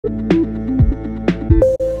In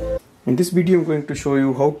this video I'm going to show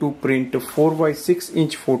you how to print a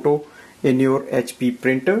 4x6 photo in your HP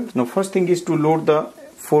printer. Now first thing is to load the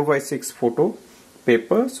 4x6 photo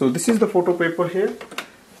paper. So this is the photo paper here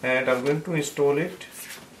and I'm going to install it.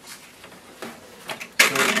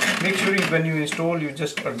 So make sure when you install you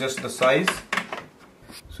just adjust the size.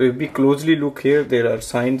 So if we closely look here, there are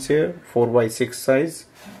signs here, 4x6 size,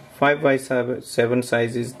 5x7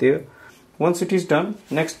 size is there. Once it is done,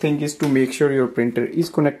 next thing is to make sure your printer is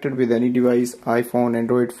connected with any device, iPhone,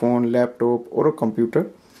 Android phone, laptop or a computer.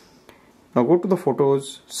 Now go to the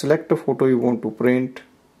photos, select the photo you want to print.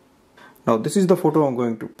 Now this is the photo I'm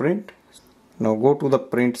going to print. Now go to the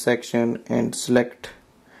print section and select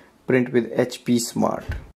print with HP Smart.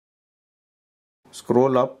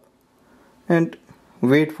 Scroll up and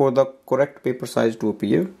wait for the correct paper size to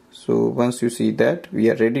appear. So once you see that, we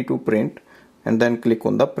are ready to print, and then click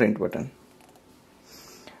on the print button.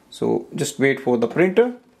 So just wait for the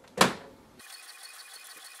printer.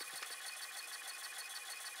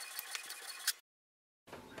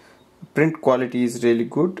 Print quality is really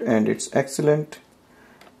good and it's excellent.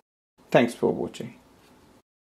 Thanks for watching.